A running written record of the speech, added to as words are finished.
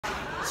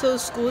So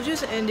school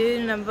just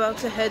ended and I'm about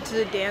to head to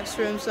the dance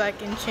room so I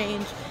can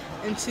change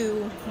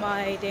into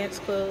my dance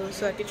clothes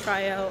so I could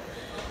try out.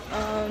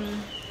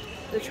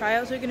 The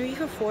tryouts are going to be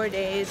for 4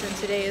 days and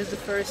today is the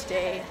first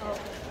day.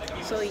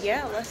 So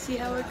yeah, let's see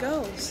how it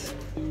goes.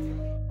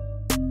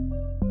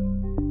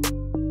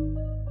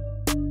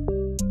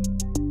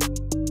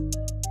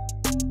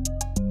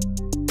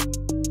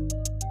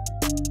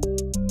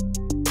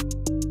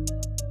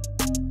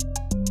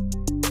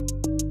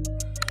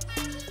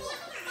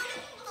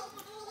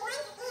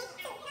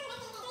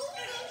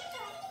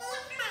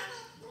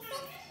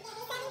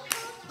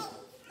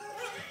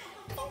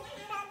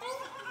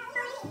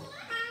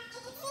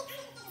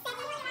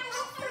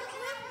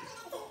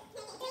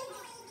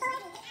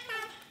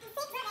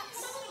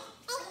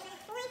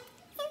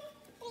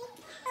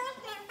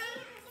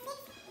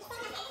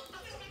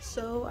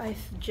 So I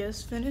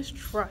just finished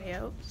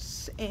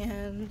tryouts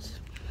and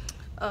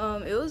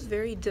it was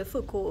very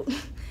difficult.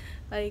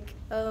 Like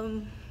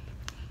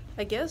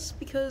I guess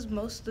because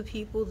most of the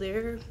people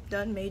there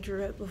done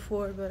majorette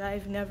before, but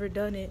I've never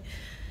done it.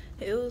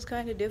 It was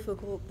kind of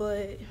difficult,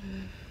 but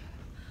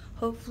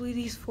hopefully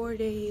these 4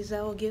 days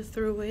I'll get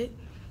through it.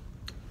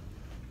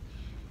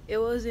 It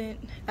wasn't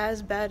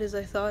as bad as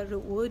I thought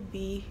it would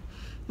be,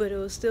 but it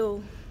was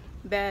still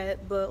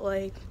bad. But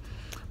like,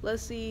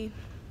 let's see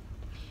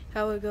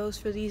how it goes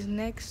for these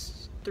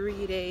next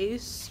 3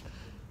 days.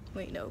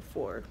 Wait, no,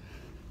 4.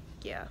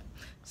 Yeah.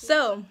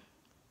 So,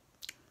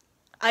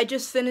 I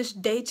just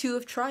finished day 2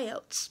 of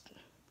tryouts.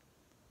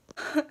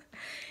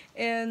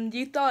 And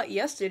you thought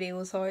yesterday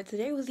was hard.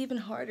 Today was even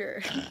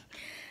harder.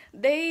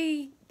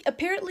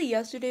 Apparently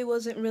yesterday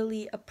wasn't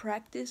really a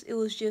practice. It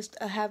was just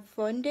a have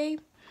fun day.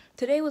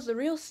 Today was the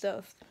real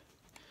stuff.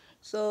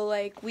 So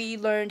like we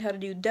learned how to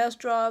do death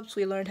drops,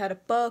 we learned how to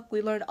buck,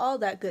 we learned all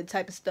that good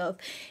type of stuff.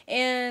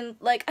 And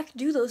like I could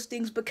do those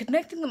things, but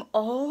connecting them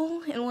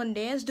all in one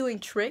dance, doing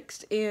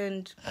tricks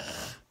and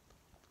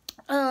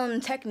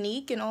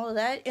technique and all of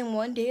that in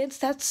one dance,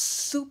 that's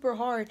super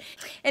hard.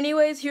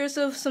 Anyways, here's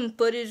some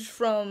footage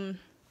from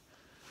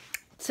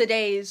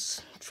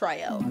today's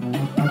tryout.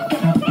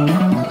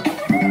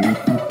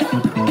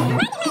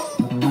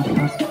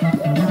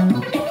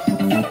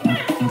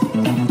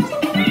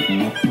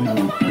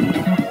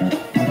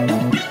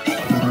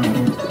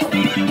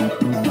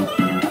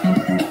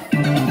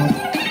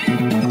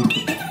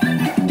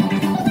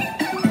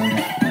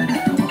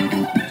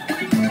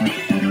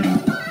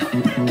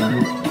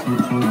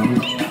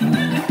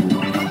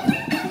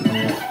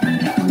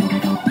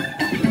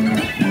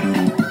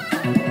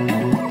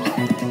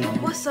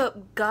 What's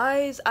up,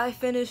 guys? I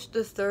finished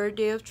the 3rd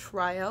day of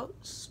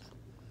tryouts.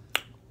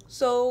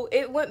 So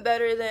it went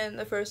better than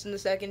the 1st and the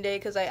 2nd day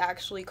because I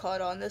actually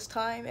caught on this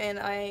time, and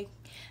I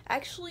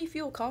actually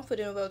feel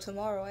confident about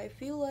tomorrow. I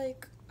feel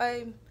like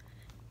I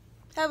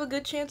have a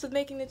good chance of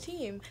making the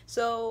team.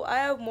 So I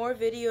have more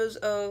videos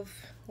of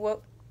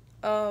what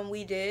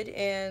we did,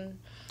 and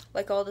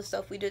like all the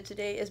stuff we did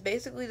today is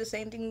basically the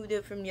same thing we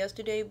did from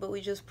yesterday, but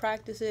we just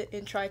practiced it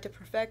and tried to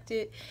perfect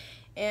it,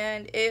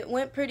 and it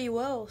went pretty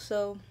well.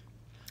 So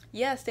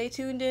yeah, stay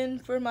tuned in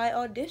for my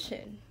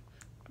audition,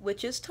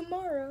 which is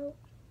tomorrow.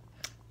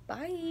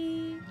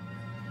 Bye.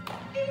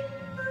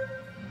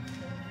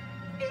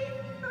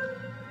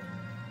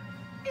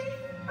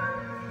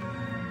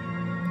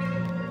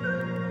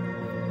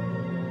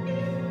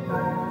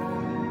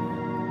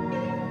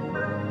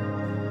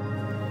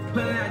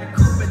 Pulling out the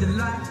coupe at the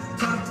lot,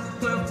 turn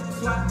 12,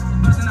 swat,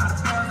 busting all the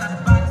balls out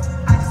the box.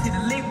 I just hit a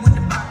lick with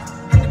the box,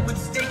 had to put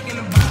the steak in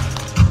the box.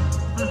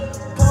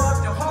 Pour up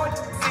the whole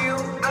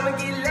field, I'ma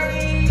get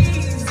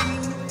lazy.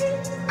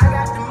 I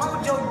got the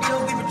mojo deal,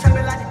 we been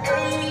trapping like the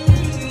 80s.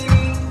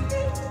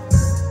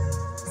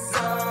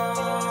 So,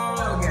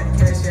 got the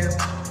cash out,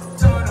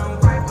 told them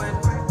white, but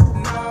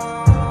no,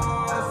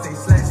 say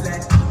slash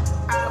slash.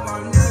 I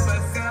won't never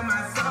sell my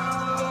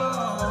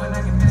soul, and I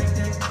can make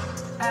that,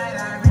 and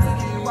I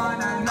really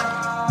wanna know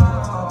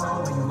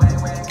where you at,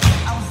 where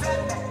I was at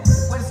that,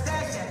 where the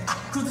stash at,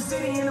 cruise the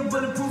city in a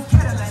bulletproof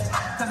Cadillac,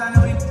 cause I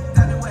know they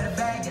got to where the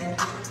bag at.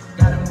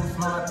 Gotta move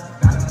smart,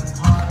 gotta move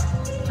hard,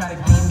 try to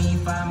give me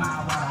 5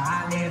 mile water,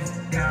 I laid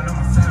down on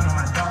my son, on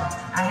my dog,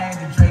 I had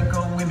the Draco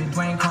with me,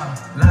 Dwayne Carter,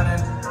 lot of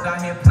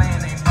out here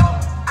playing, ain't ball.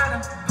 I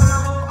done put my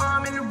whole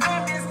arm in the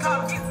red bitch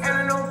collar, and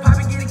I know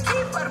Poppy get a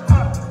key for the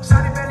pump,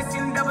 shawty barely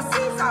seen the double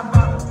C's, I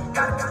bought her,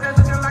 got a girl that's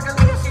looking like a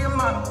leader, she a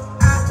model.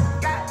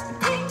 Got the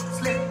pink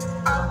slip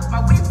up my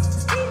whip,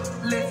 ski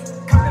lift.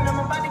 Calling them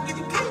about to give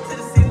you key to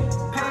the city.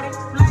 Patty,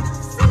 like the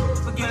city.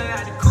 Forget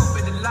out the coupe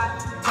in the lot.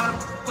 Turn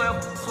 12,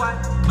 swat,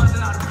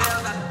 busting all the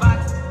bells out the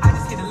box. I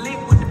just hit a lick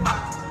with the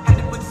box. Had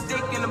to put the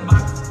stick in the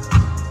box.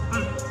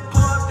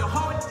 Pour up the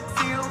whole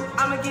field,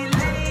 I'ma get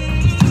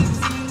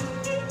lazy.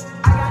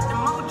 I got the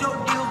mojo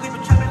deal, we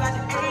been trapping like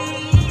the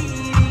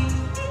 80s.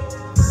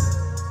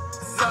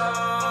 So,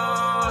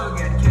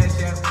 got the cash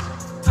out.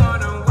 Told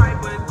them white,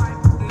 but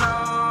no,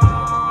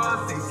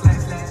 say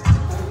slash slash.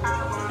 I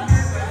won't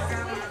never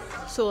sell my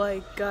So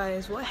like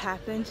guys, what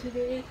happened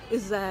today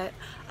is that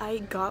I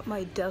got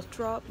my death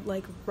drop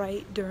like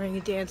right during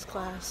a dance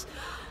class.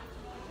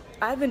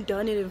 I haven't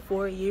done it in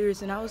 4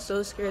 years and I was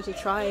so scared to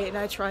try it, and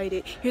I tried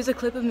it. Here's a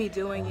clip of me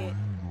doing it.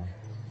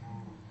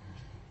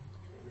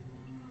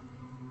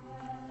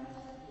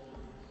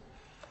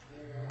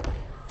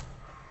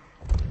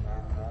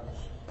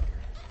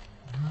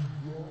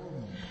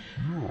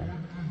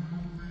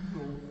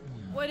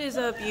 What is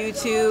up,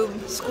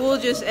 YouTube? School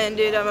just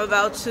ended. I'm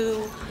about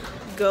to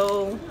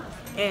go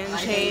and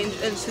change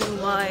into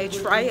my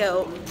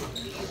tryout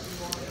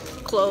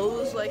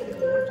clothes. Like,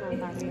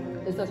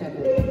 it's okay.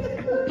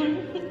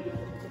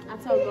 I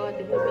told God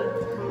to help me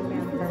calm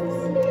down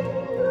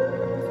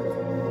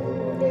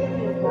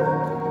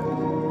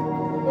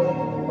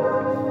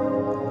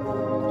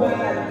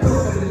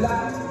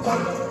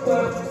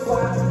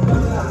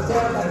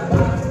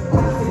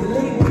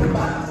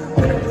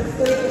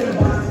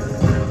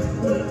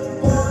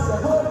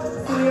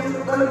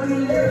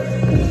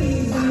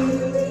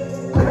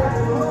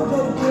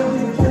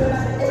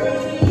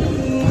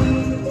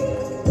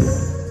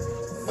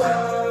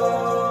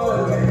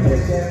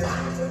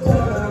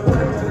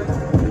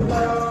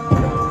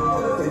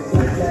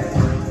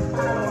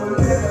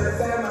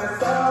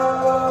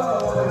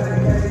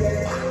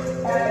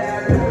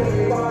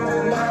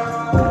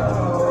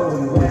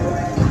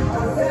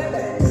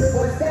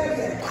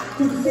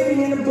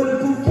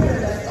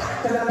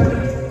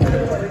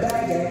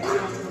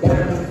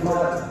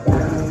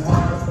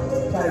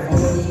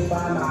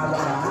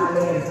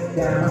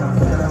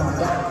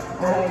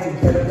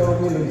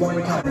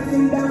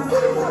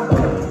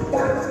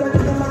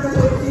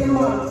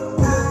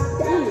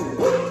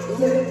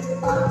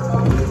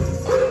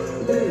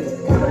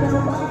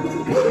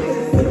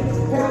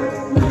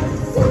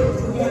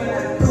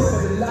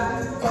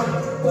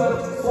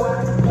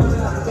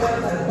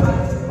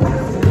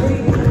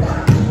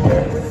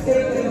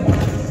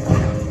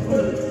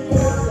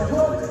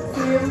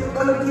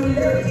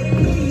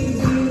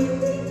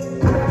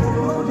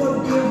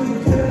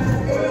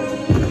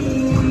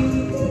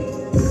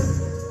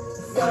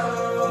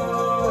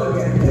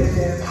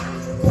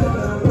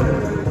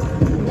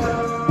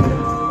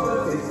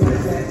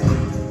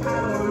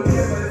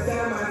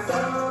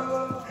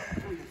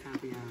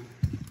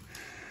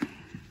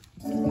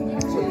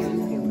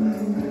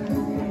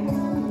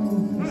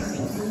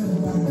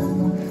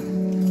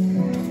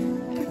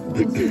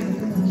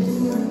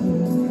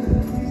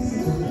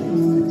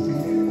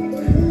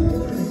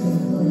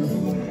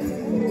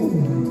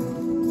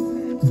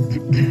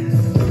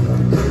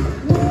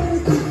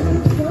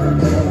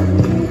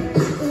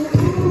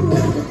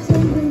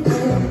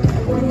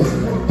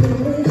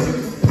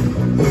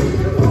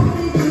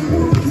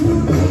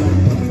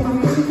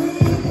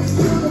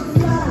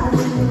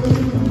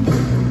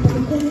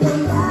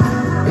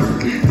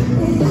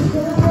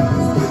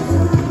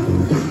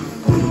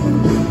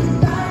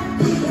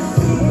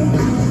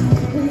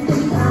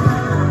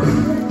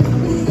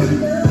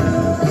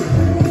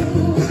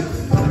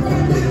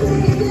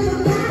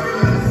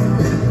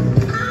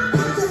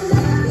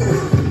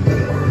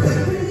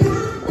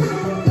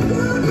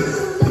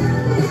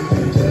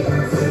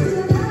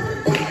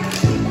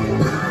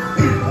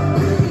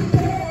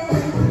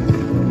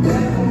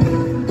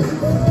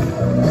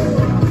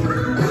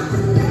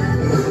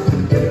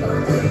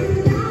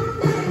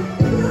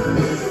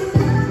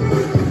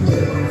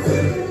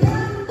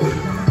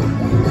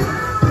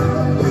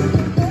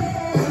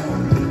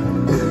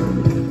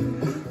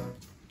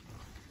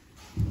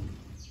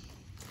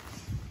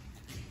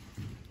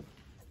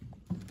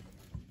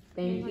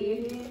Thank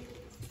you.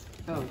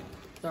 Oh,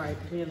 sorry,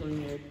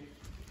 handling it.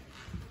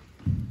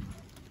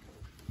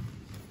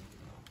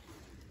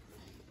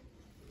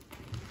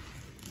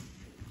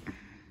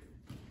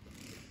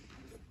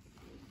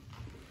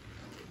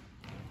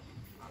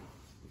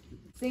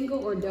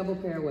 Single or double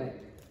pirouette?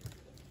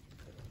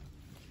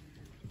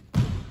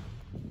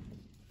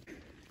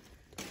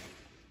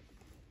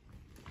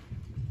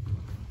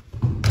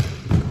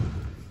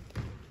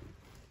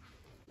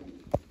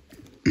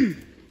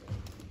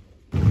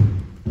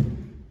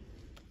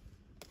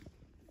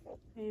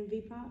 And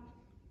V-pop?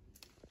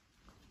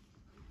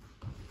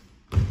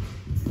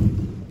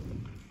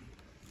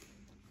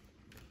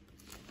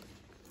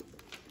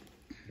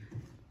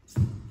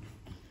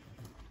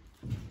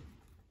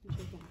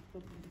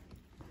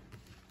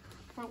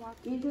 Front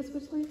walk. Can you do a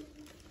switch, please?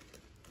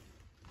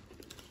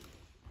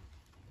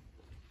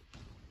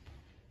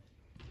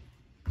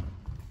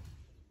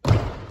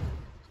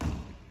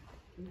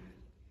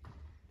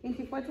 Can you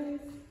do fortes?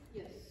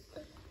 Yes.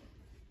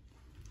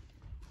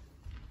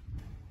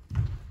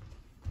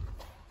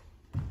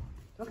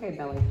 Okay,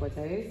 ballet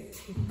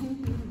fortes.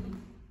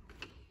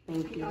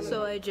 Thank you.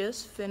 so I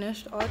just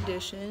finished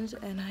auditions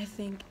and I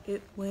think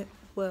it went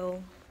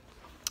well.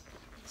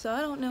 So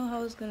I don't know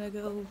how it's gonna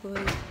go,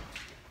 but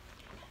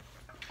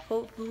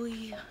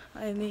hopefully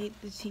I made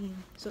the team.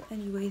 So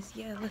anyways,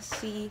 yeah, let's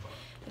see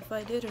if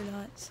I did or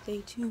not.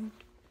 Stay tuned.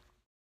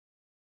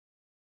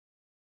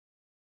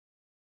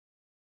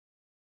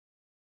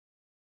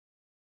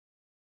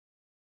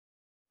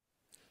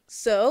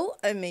 So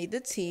I made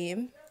the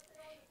team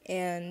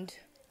and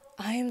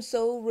I am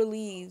so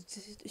relieved.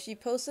 She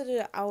posted it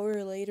an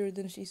hour later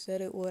than she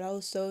said it would. I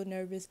was so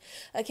nervous.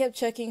 I kept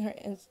checking her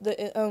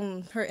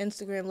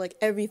Instagram like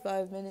every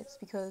 5 minutes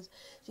because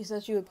she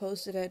said she would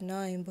post it at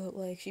 9, but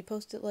like she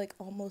posted like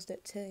almost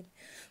at 10.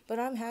 But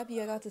I'm happy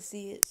I got to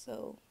see it,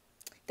 so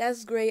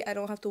that's great. I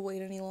don't have to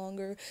wait any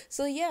longer.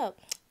 So yeah,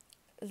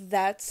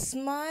 that's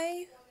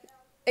my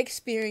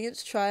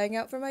experience trying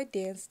out for my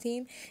dance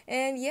team.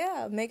 And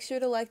yeah, make sure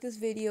to like this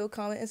video,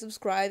 comment, and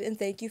subscribe. And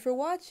thank you for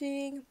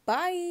watching.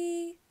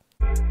 Bye!